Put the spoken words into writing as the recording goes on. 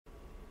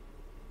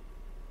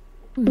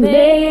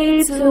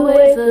made to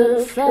wave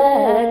the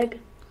flag.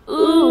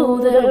 Ooh,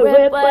 the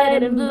red,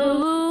 white, and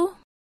blue.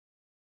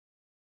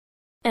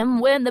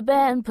 And when the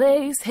band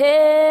plays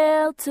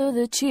Hail to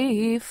the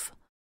Chief,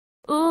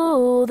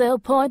 ooh, they'll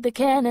point the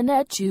cannon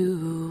at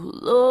you,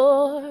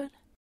 Lord.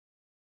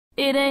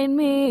 It ain't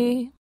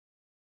me,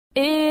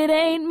 it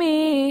ain't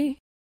me.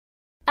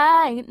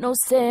 I ain't no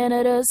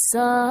senator's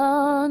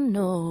son,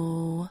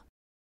 no.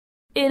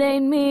 It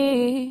ain't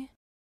me,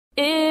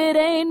 it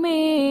ain't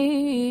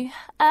me.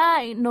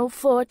 I ain't no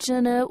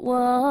fortunate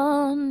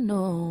one,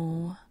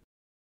 no.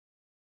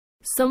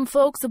 Some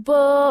folks are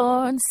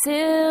born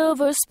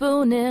silver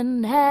spoon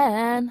in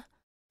hand.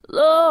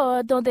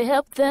 Lord, don't they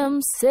help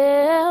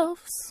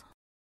themselves?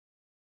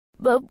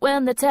 But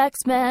when the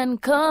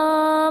taxman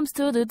comes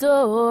to the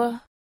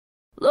door,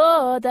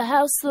 Lord, the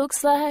house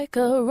looks like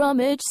a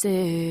rummage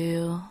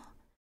sale.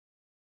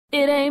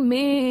 It ain't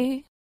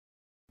me,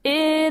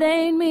 it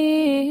ain't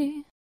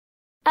me.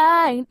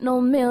 I ain't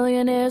no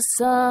millionaire's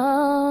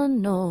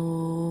son,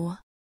 no.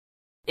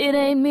 It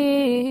ain't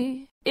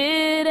me,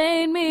 it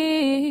ain't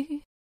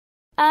me.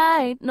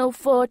 I ain't no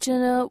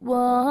fortunate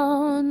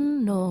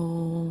one,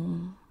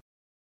 no.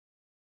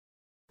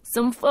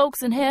 Some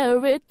folks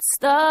inherit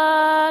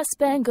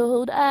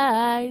star-spangled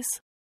eyes.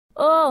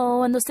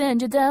 Oh, and they'll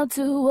send you down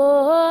to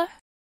war.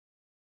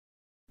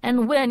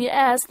 And when you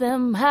ask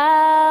them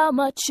how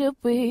much should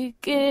we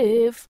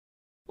give,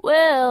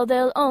 well,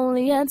 they'll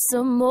only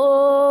answer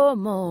more,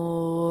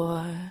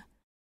 more.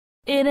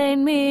 It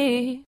ain't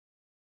me,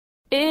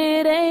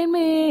 it ain't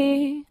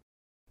me.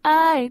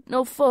 I ain't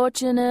no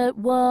fortunate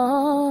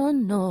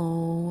one,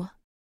 no.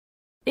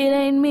 It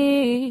ain't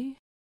me,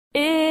 it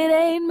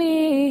ain't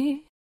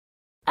me.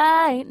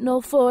 I ain't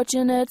no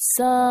fortunate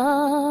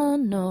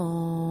son,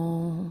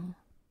 no.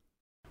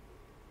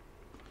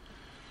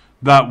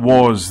 That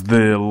was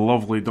the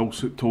lovely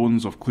dulcet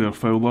tones of Claire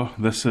Fowler.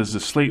 This is the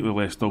slightly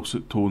less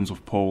dulcet tones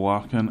of Paul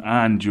Larkin,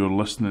 and you're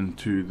listening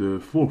to the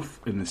fourth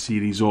in the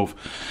series of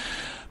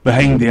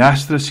Behind the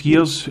Asterisk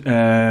Years. We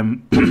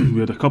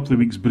had a couple of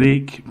weeks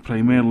break,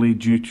 primarily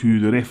due to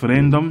the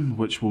referendum,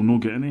 which we'll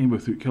not get into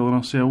without killing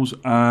ourselves,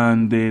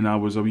 and then I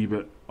was a wee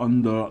bit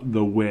under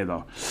the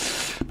weather.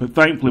 But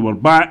thankfully we're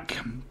back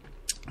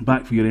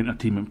for your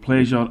entertainment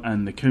pleasure,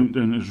 and the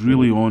countdown is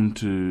really on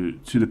to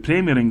the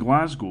premiere in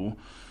Glasgow.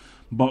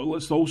 But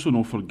let's also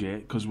not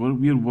forget, because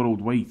we're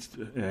worldwide,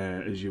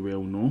 as you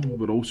well know,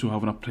 we're also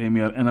having a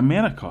premiere in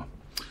America.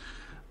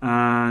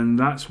 And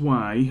that's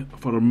why,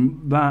 for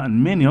that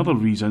and many other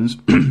reasons,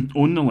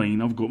 on the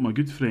line I've got my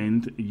good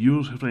friend,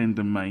 your friend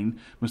and mine,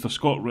 Mr.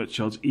 Scott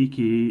Richards,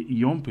 a.k.a.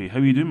 Yompe. How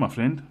are you doing, my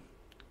friend?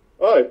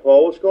 Hi,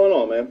 Paul. What's going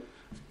on, man?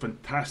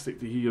 Fantastic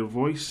to hear your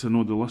voice. I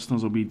know the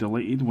listeners will be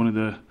delighted. One of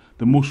the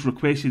most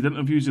requested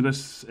interviews of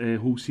this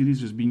whole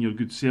series has been your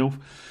good self.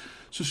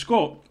 So,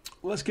 Scott,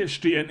 let's get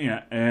straight into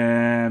it.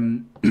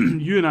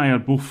 You and I are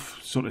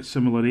both sort of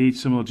similar age,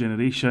 similar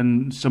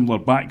generation, similar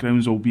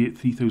backgrounds, albeit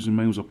 3,000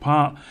 miles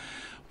apart.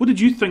 What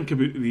did you think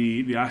about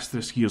the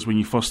Asterisk Years when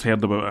you first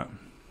heard about it?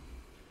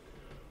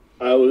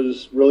 I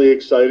was really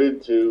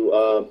excited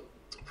to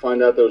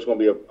find out there was going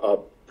to be a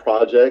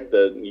project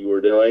that you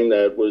were doing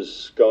that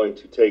was going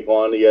to take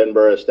on the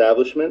Edinburgh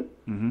establishment.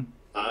 Mm-hmm.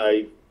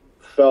 I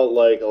felt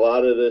like a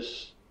lot of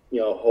this,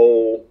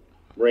 whole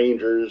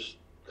Rangers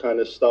kind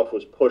of stuff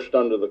was pushed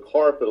under the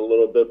carpet a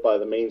little bit by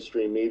the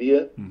mainstream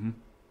media. Mm-hmm.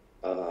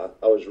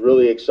 I was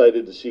really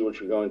excited to see what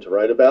you're going to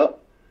write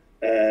about,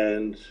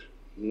 and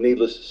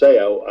needless to say,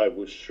 I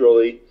was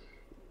surely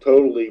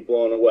totally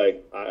blown away.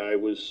 I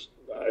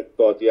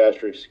thought the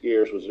Asterisk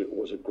Years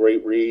was a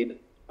great read.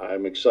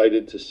 I'm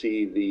excited to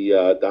see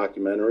the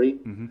documentary.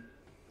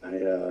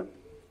 Mm-hmm.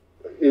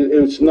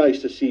 It's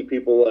nice to see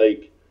people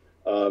like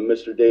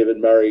Mr. David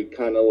Murray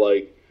kind of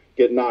like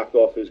get knocked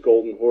off his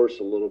golden horse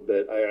a little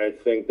bit. I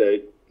think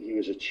that he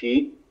was a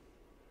cheat.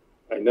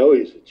 I know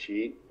he's a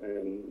cheat,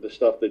 and the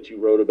stuff that you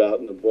wrote about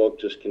in the book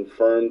just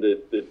confirmed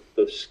that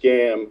the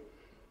scam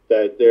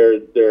that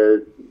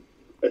their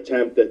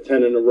attempt at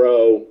 10 in a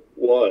row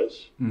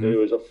was. Mm-hmm. It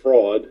was a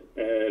fraud,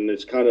 and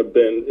it's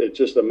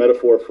just a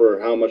metaphor for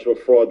how much of a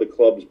fraud the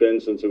club's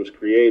been since it was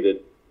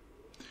created.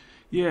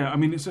 Yeah, I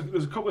mean, there's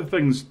a couple of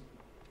things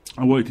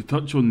I wanted to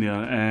touch on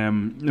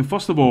there.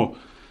 First of all,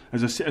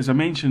 as I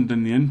mentioned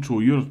in the intro,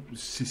 you're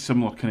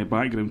similar kind of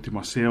background to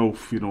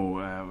myself, sort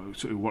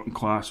of working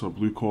class or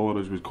blue collar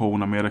as we call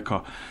in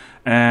America.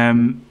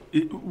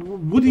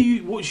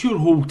 What's your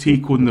whole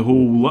take on the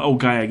whole little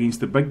guy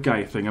against the big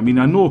guy thing? I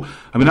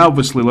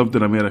obviously lived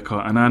in America,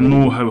 and I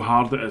know how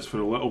hard it is for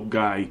a little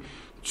guy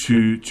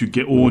to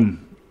get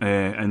on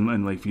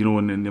in life,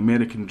 and the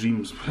American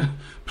dream's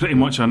pretty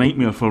much a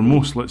nightmare for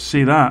most, let's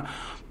say that.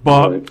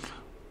 But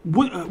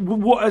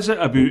what is it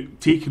about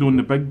taking on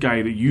the big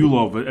guy that you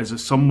love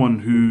as someone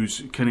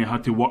who's kind of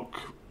had to work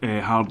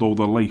hard all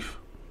their life?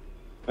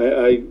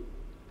 I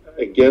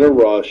get a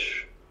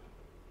rush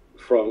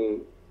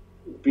from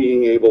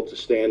being able to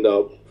stand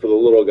up for the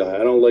little guy.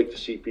 I don't like to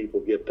see people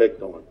get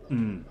picked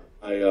on.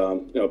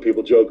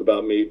 People joke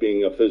about me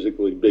being a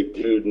physically big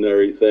dude and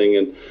everything.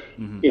 And,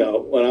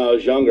 when I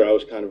was younger, I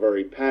was kind of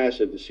very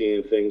passive to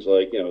seeing things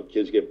like,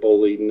 kids get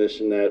bullied and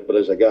this and that. But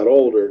as I got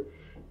older,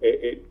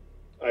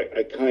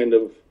 I kind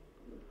of,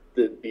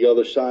 the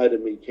other side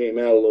of me came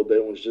out a little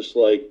bit and was just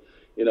like,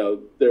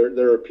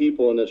 there are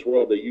people in this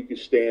world that you can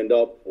stand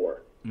up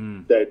for,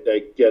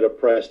 that get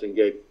oppressed and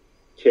get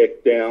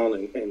kicked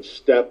down and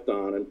stepped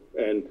on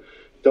and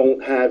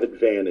don't have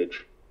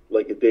advantage.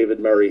 Like a David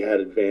Murray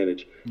had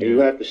advantage. And you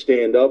have to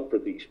stand up for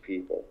these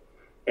people.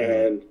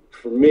 And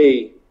for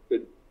me,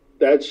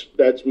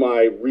 that's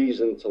my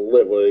reason to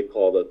live. What do they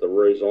call that? The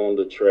raison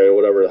d'etre, or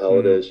whatever the hell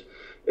it is.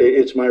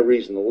 It's my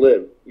reason to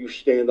live. You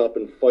stand up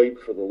and fight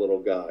for the little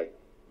guy.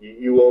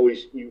 You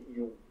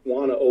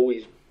want to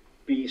always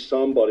be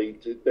somebody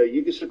that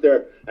you can sit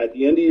there at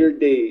the end of your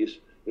days,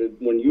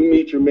 when you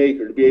meet your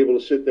maker, to be able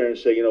to sit there and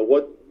say,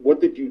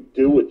 what did you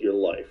do with your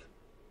life?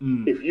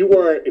 If you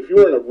weren't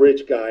a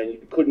rich guy and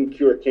you couldn't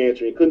cure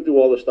cancer, and you couldn't do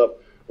all this stuff,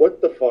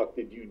 what the fuck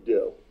did you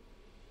do?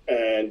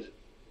 And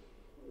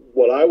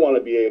what I want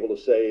to be able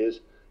to say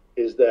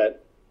is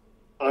that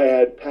I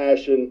had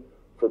passion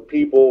for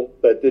people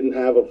that didn't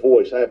have a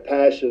voice. I had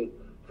passion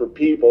for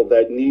people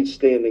that need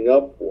standing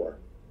up for.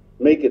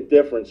 Make a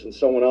difference in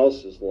someone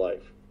else's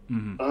life.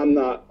 I'm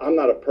not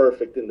a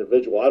perfect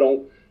individual. I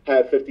don't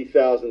have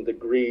 50,000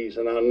 degrees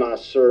and I'm not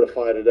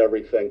certified at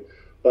everything.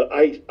 But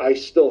I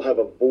still have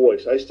a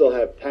voice. I still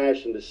have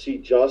passion to see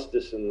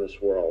justice in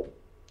this world.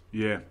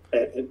 Yeah.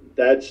 And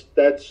that's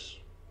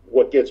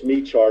what gets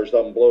me charged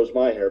up and blows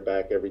my hair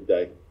back every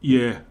day.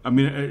 Yeah. I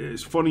mean,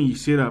 it's funny you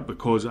say that,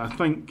 because I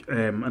think,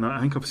 and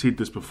I think I've said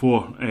this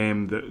before,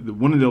 that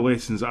one of the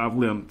lessons that I've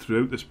learned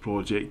throughout this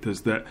project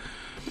is that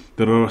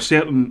there are a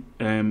certain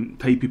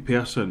type of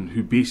person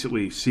who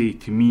basically say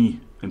to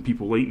me and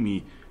people like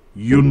me,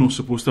 you're not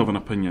supposed to have an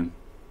opinion.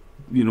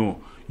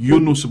 You're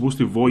not supposed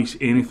to voice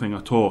anything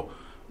at all.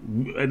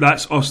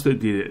 That's us that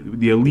did it.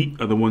 The elite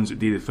are the ones that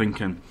did the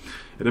thinking.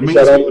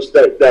 It's almost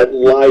that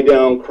lie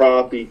down,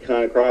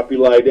 crappie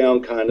lie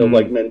down kind of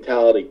like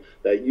mentality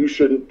that you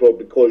shouldn't, but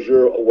because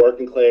you're a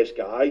working class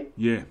guy,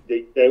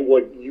 that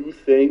what you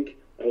think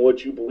and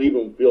what you believe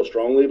and feel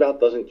strongly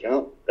about doesn't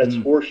count. That's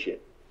horseshit.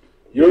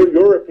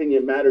 Your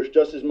opinion matters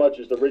just as much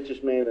as the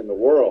richest man in the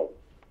world.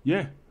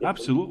 Yeah,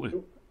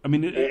 absolutely. I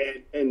mean,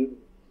 and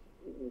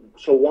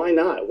so why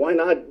not? Why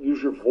not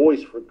use your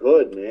voice for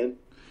good, man?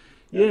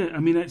 Yeah, I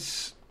mean,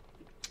 it's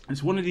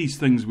one of these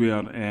things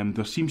where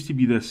there seems to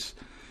be this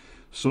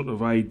sort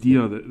of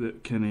idea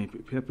that kind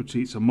of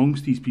perpetuates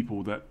amongst these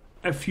people that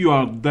if you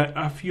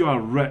are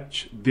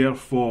rich,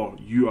 therefore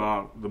you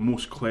are the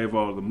most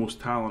clever, the most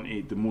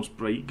talented, the most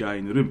bright guy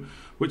in the room,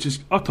 which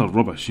is utter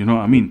rubbish. You know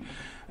what I mean?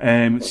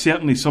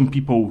 Certainly, some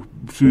people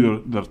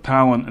through their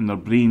talent and their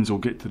brains will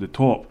get to the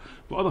top,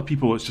 but other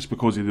people it's just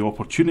because of the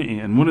opportunity.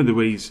 And one of the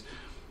ways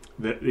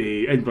that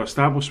the Edinburgh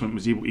establishment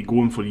was able to go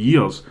on for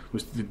years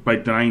was by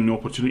denying the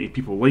opportunity to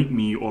people like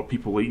me or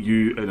people like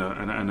you in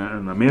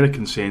an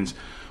American sense,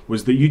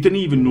 was that you didn't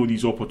even know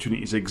these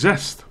opportunities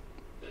exist.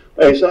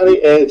 Hey,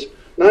 Sonny, and it's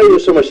not even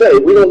so much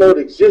that. We don't know it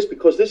exists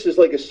because this is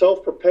like a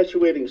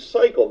self-perpetuating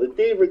cycle. The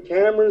David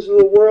Camerons of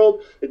the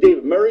world, the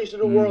David Murrays of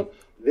the world,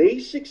 they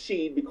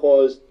succeed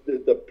because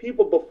the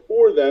people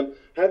before them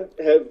have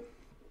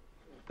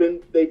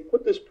been, they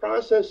put this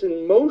process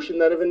in motion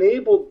that have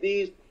enabled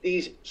these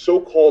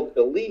so-called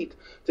elite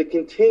to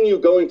continue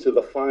going to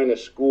the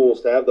finest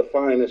schools, to have the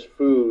finest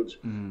foods,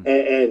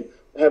 and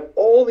have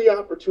all the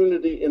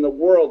opportunity in the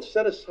world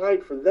set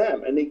aside for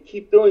them. And they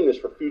keep doing this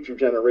for future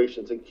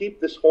generations and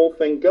keep this whole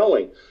thing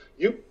going.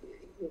 The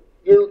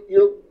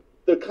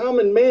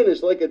common man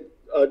is like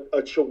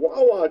a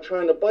chihuahua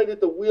trying to bite at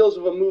the wheels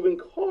of a moving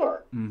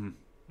car.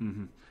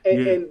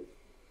 And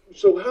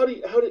so how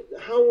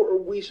are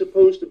we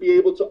supposed to be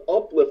able to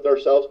uplift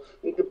ourselves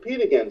and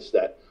compete against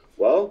that?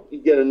 Well, you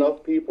get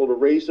enough people to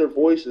raise their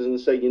voices and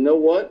say, you know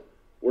what?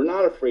 We're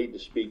not afraid to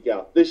speak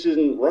out. This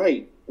isn't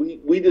right.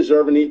 We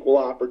deserve an equal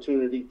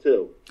opportunity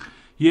too.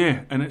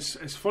 Yeah, and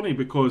it's funny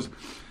because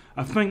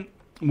I think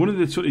one of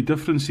the sort of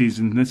differences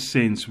in this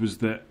sense was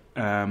that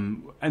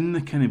in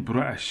the kind of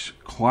British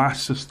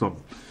class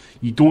system,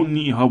 you don't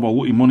need to have a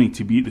lot of money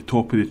to be at the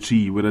top of the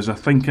tree, whereas I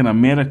think in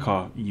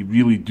America, you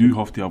really do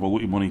have to have a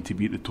lot of money to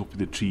be at the top of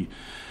the tree.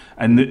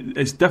 And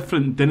it's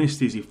different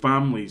dynasties of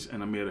families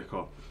in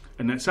America.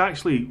 And it's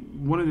actually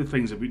one of the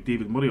things about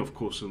David Murray, of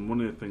course, and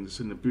one of the things that's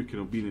in the book and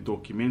it'll be in the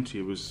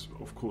documentary was,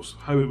 of course,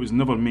 how it was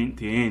never meant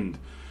to end,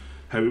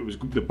 how it was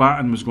the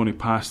baton was going to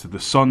pass to the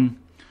son,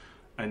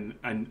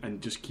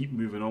 and just keep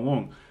moving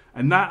along.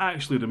 And that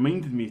actually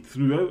reminded me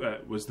throughout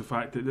it was the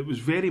fact that it was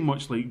very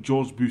much like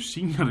George Bush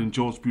Sr. and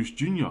George Bush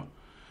Jr.,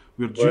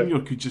 where Jr.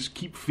 could just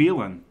keep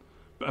failing,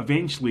 but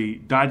eventually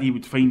Daddy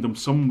would find him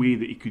some way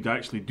that he could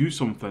actually do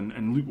something,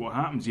 and look what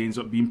happens, he ends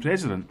up being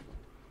president.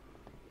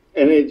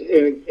 And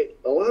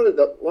a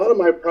lot of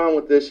my problem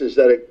with this is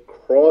that it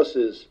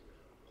crosses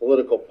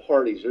political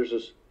parties. There's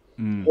this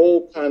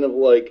whole kind of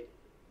like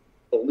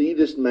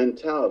elitist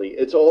mentality.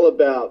 It's all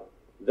about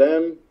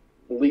them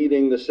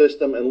leading the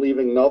system and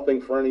leaving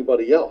nothing for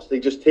anybody else. They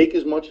just take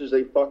as much as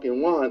they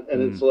fucking want,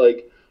 and it's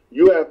like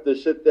you have to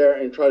sit there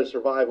and try to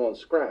survive on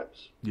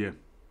scraps. Yeah.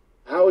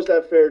 How is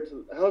that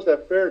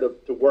fair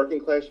to working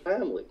class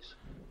families?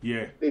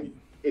 Yeah.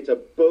 It's a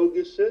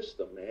bogus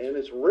system, man.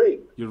 It's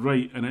rigged. You're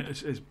right, and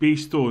it's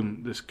based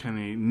on this kind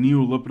of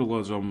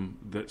neoliberalism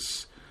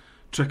that's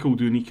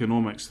trickle-down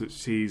economics that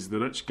says the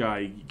rich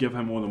guy, give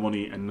him all the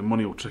money and the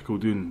money will trickle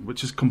down,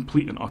 which is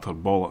complete and utter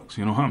bollocks,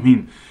 you know what I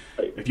mean?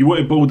 Right. If you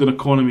want to build an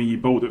economy, you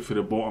build it for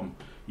the bottom.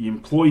 You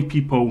employ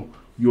people,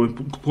 you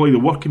employ the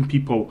working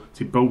people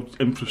to build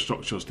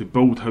infrastructures, to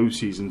build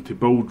houses and to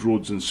build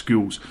roads and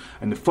schools.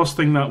 And the first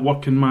thing that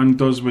working man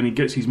does when he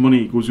gets his money,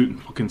 he goes out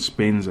and fucking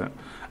spends it.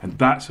 And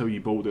that's how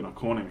you build an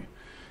economy.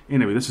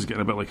 Anyway, this is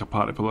getting a bit like a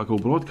party political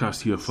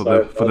broadcast here for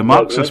the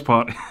Marxist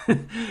Party. Get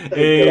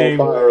on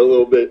fire a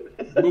little bit.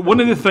 But one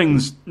of the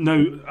things,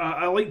 now,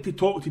 I like to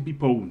talk to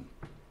people,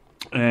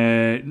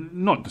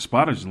 not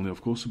disparagingly,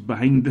 of course,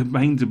 behind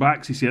the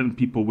backs of certain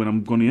people when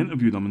I'm going to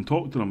interview them and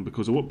talk to them,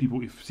 because I want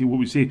people to see what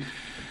we say.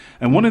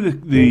 And one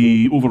of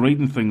the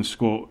overriding things,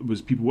 Scott,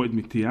 was people wanted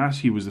me to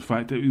ask you was the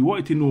fact that we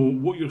wanted to know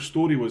what your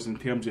story was in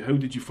terms of how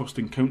did you first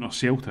encounter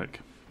Celtic?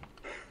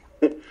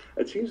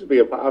 It seems to be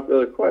a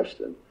popular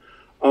question.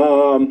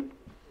 And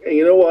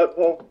you know what,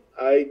 Paul?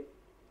 I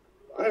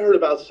heard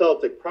about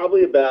Celtic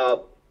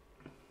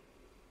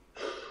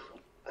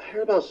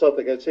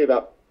I'd say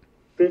about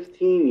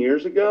 15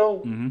 years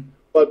ago. Mm-hmm.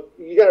 But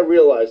you got to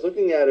realize,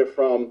 looking at it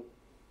from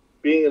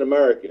being an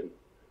American,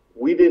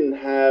 we didn't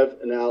have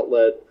an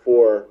outlet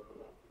for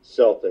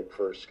Celtic,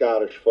 for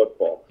Scottish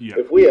football. Yeah.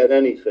 If we had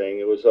anything,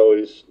 it was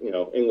always,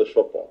 English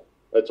football.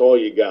 That's all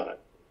you got.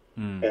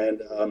 Mm.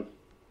 And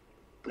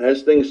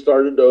as things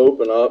started to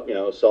open up,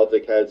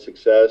 Celtic had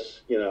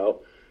success,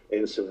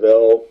 in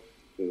Seville,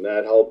 and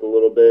that helped a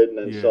little bit. And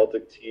then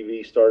Celtic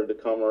TV started to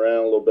come around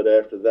a little bit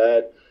after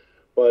that.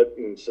 But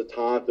in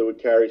Setanta would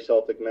carry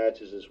Celtic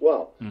matches as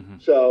well. Mm-hmm.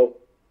 So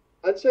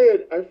I'd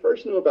say I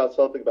first knew about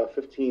Celtic about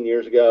 15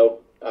 years ago.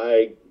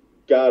 I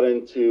got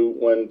into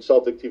when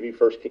Celtic TV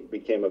first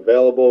became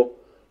available.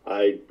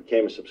 I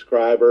became a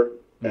subscriber.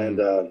 Mm-hmm.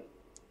 And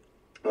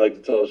I like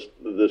to tell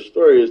the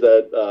story is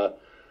that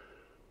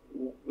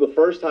the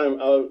first time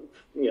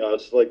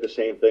it's like the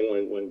same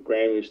thing when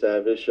Graham used to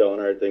have his show and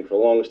everything. For the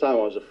longest time,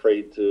 I was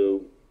afraid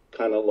to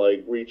kind of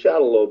like reach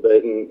out a little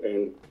bit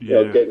and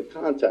get in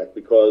contact,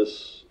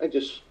 because I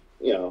just,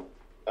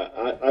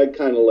 I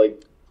kind of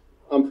like,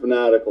 I'm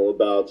fanatical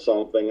about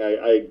something.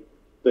 I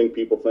think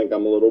people think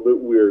I'm a little bit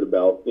weird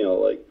about,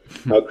 like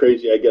how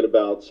crazy I get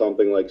about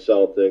something like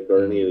Celtic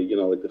or any of the,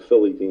 like the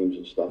Philly teams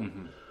and stuff.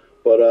 Mm-hmm.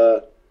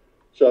 But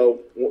so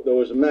there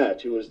was a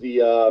match. It was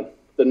the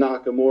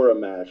Nakamura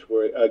match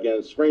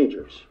against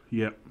Rangers.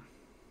 Yep.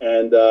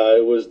 And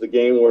it was the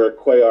game where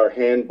Cuellar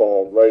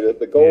handballed right at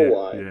the goal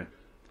line. Yeah.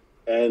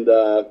 And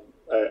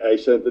I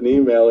sent an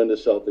email into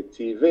Celtic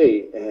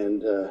TV,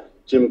 and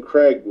Jim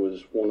Craig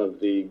was one of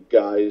the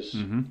guys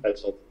at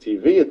Celtic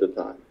TV at the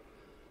time.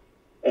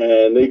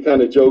 And they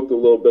kind of joked a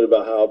little bit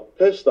about how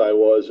pissed I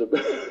was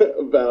about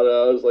it.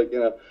 I was like,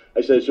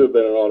 I said it should have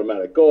been an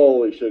automatic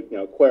goal. He should,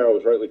 Cuellar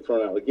was rightly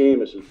thrown out of the game.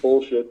 This is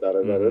bullshit,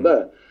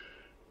 da-da-da-da-da.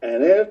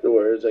 And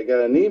afterwards, I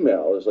got an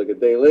email. It was like a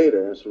day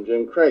later. It was from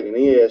Jim Craig, and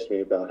he asked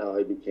me about how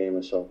I became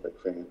a Celtic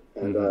fan.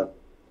 And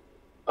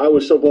I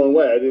was so blown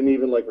away. I didn't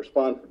even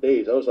respond for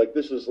days. I was like,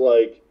 "This is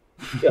like,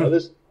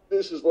 this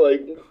is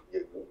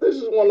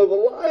one of the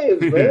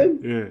Lions,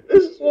 man.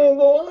 This is one of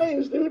the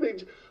Lions,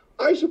 dude."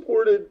 I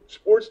supported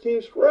sports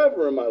teams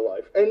forever in my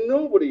life, and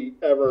nobody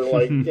ever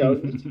try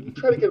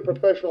to get a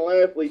professional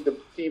athlete to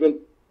even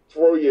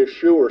throw you a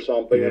shoe or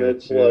something, and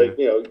it's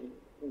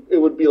it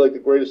would be like the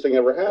greatest thing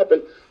ever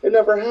happened. It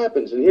never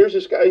happens. And here's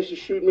this guy who's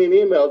just shooting me an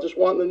email just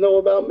wanting to know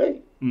about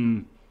me.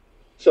 Mm.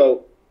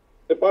 So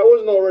if I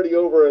wasn't already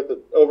over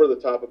the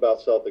top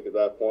about Celtic at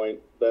that point,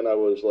 then I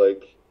was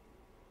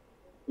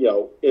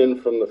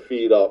in from the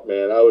feet up,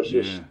 man. I was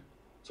just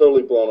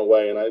totally blown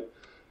away. And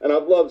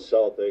I've loved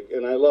Celtic,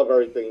 and I love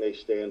everything they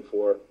stand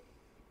for.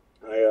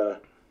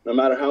 No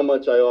matter how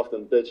much I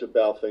often bitch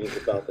about things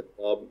about the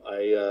club,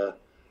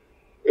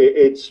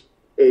 it's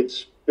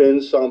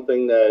been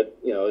something that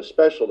is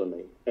special to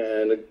me.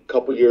 And a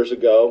couple years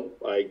ago,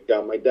 I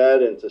got my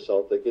dad into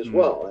Celtic as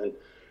well,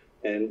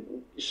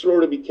 and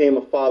sort of became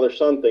a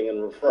father-son thing in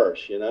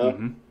reverse,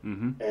 And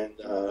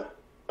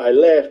I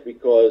laughed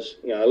because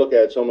I look at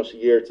it, it's almost a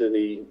year to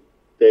the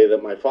day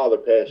that my father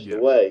passed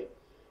away,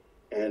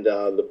 and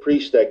the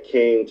priest that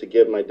came to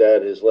give my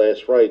dad his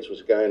last rites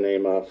was a guy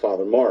named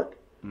Father Mark.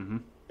 Mm-hmm.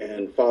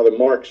 And Father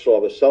Mark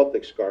saw the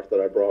Celtic scarf that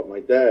I brought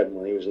my dad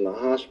when he was in the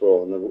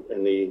hospital,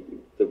 in the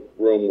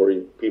room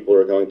where people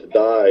are going to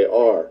die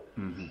are.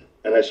 Mm-hmm.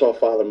 And I saw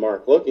Father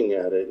Mark looking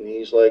at it, and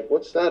he's like,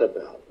 "What's that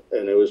about?"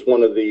 And it was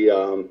one of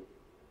the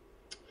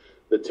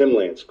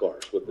Timland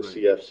scarves with the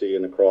CFC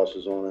and the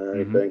crosses on it and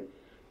everything.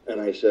 Mm-hmm.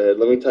 And I said,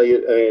 "Let me tell you,"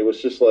 and it was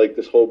just like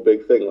this whole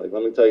big thing, let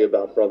me tell you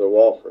about Brother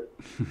Walford.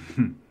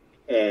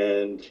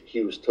 And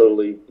he was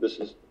totally, this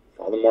is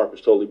Father Mark was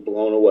totally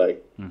blown away.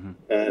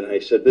 And I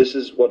said, this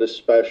is what is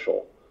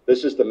special.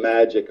 This is the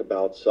magic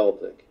about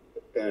Celtic.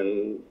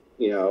 And,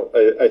 you know,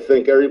 I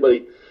think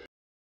everybody,